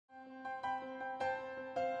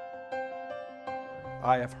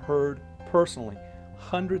I have heard personally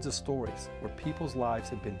hundreds of stories where people's lives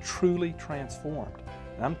have been truly transformed.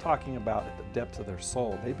 And I'm talking about at the depths of their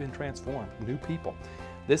soul. They've been transformed, new people.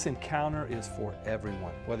 This encounter is for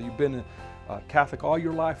everyone. Whether you've been a Catholic all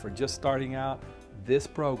your life or just starting out, this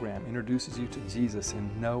program introduces you to Jesus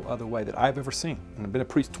in no other way that I've ever seen. And I've been a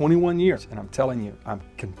priest 21 years, and I'm telling you, I'm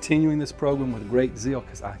continuing this program with great zeal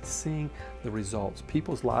because I'm seeing the results.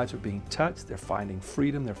 People's lives are being touched, they're finding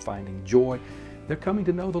freedom, they're finding joy, they're coming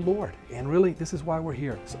to know the Lord. And really, this is why we're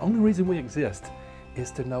here. It's the only reason we exist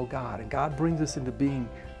is to know God. And God brings us into being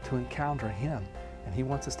to encounter Him. And He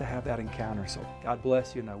wants us to have that encounter. So God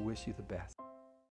bless you, and I wish you the best.